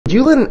Would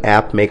you let an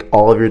app make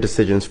all of your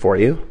decisions for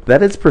you?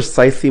 That is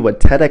precisely what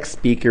TEDx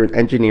speaker and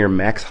engineer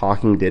Max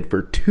Hawkins did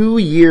for 2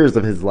 years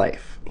of his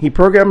life. He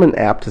programmed an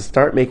app to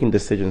start making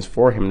decisions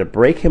for him to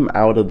break him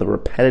out of the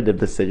repetitive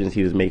decisions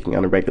he was making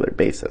on a regular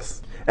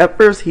basis. At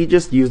first, he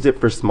just used it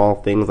for small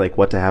things like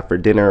what to have for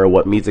dinner or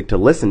what music to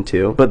listen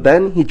to, but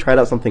then he tried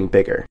out something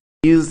bigger.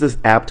 He used this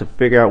app to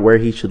figure out where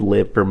he should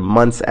live for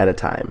months at a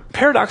time.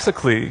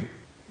 Paradoxically,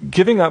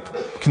 giving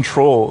up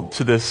control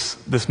to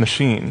this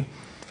machine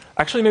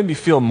actually made me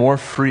feel more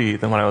free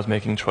than when I was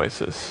making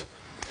choices.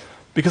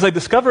 Because I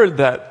discovered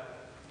that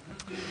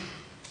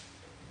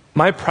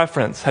my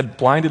preference had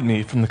blinded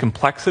me from the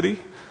complexity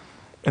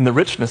and the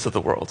richness of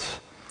the world.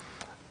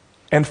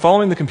 And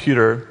following the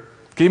computer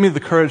gave me the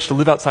courage to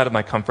live outside of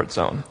my comfort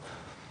zone,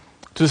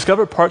 to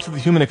discover parts of the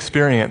human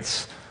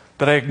experience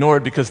that I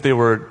ignored because they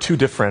were too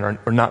different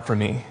or not for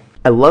me.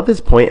 I love his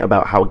point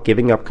about how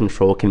giving up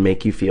control can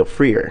make you feel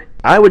freer.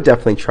 I would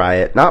definitely try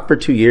it, not for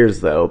 2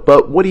 years though,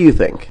 but what do you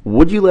think?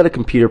 Would you let a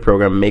computer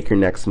program make your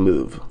next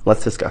move?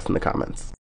 Let's discuss in the comments.